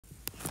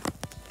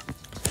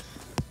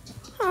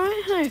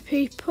Alright, hi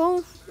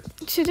people.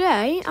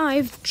 Today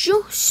I've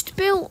just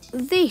built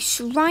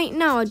this right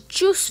now. I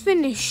just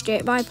finished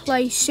it by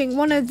placing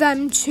one of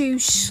them two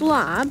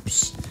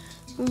slabs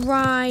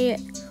right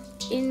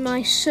in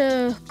my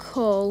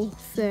circle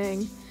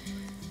thing.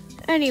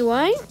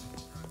 Anyway,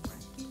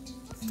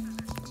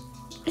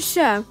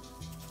 so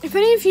if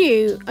any of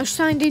you are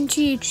signed into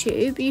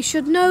YouTube, you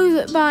should know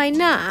that by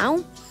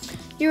now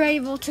you're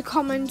able to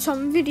comment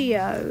on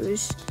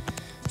videos.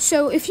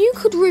 So if you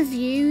could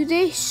review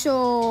this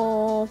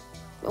or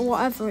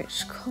whatever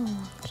it's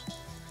called,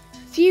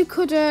 if you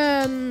could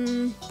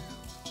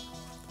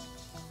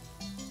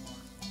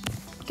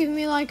give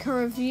me like a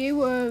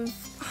review of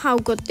how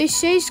good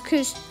this is,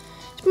 because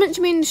it's meant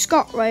to be in the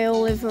Scot rail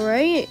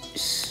livery.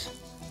 It's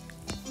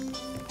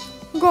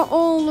got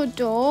all the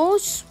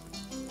doors.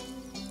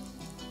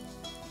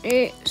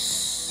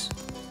 It's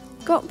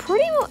got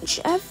pretty much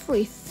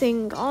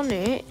everything on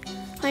it.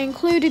 I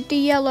included the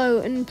yellow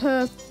and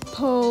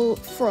purple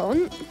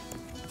front.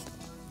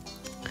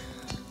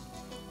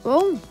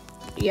 Oh,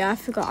 yeah, I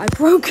forgot I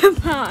broke a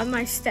part of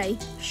my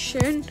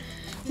station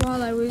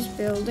while I was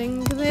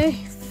building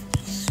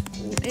this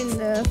in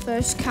the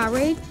first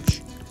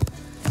carriage.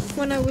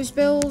 When I was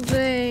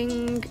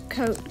building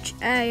coach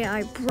A,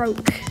 I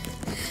broke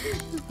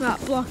that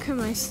block of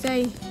my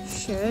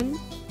station.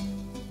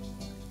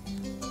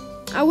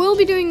 I will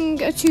be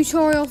doing a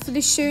tutorial for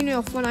this soon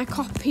enough when I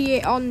copy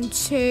it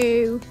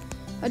onto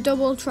a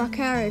double track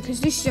area, because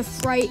this is a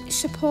freight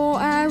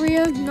support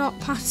area, not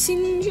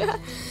passenger.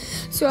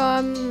 So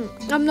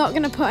I'm not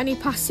going to put any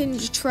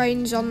passenger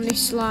trains on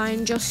this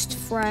line, just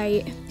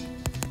freight.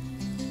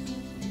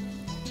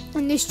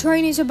 And this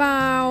train is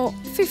about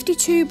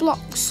 52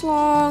 blocks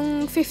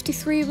long,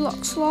 53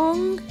 blocks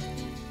long.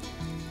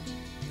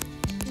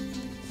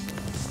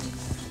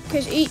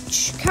 Because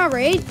each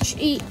carriage,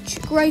 each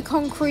grey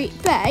concrete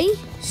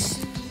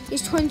base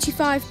is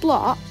 25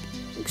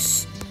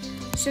 blocks.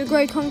 So the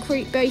grey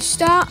concrete base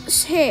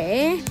starts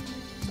here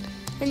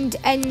and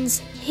ends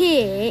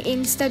here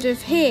instead of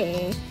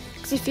here.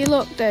 Because if you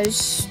look,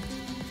 there's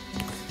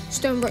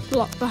stone brick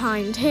block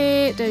behind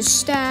here, there's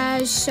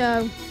stairs,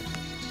 so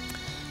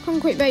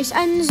concrete base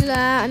ends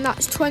there, and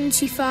that's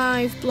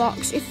 25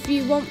 blocks. If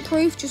you want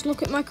proof, just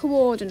look at my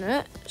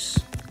coordinates.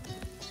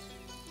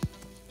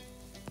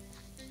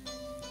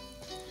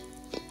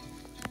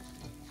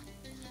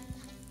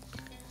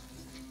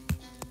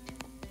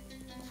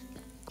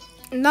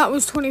 And that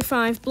was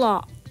 25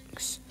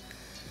 blocks.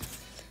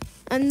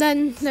 And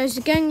then there's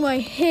the gangway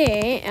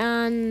here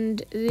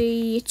and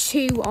the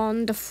two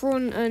on the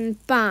front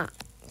and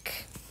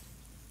back.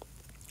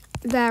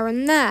 There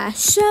and there.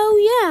 So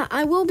yeah,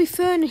 I will be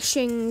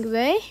furnishing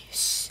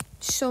this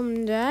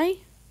someday.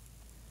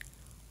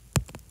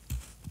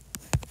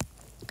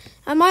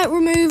 I might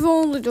remove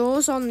all the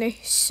doors on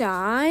this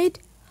side.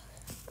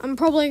 I'm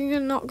probably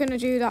not going to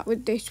do that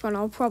with this one.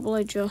 I'll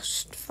probably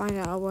just find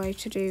out a way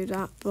to do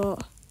that,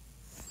 but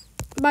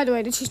by the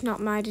way, this is not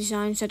my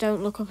design, so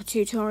don't look up a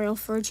tutorial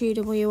for a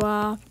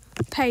GWR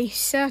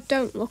pacer.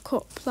 Don't look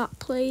up that,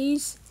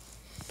 please.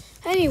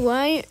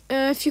 Anyway,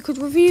 if you could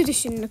review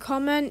this in the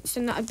comments,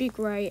 then that'd be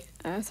great.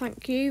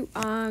 Thank you,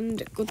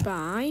 and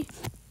goodbye.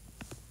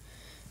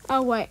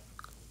 Oh, wait.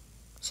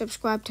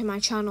 Subscribe to my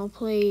channel,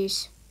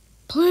 please.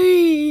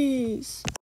 Please!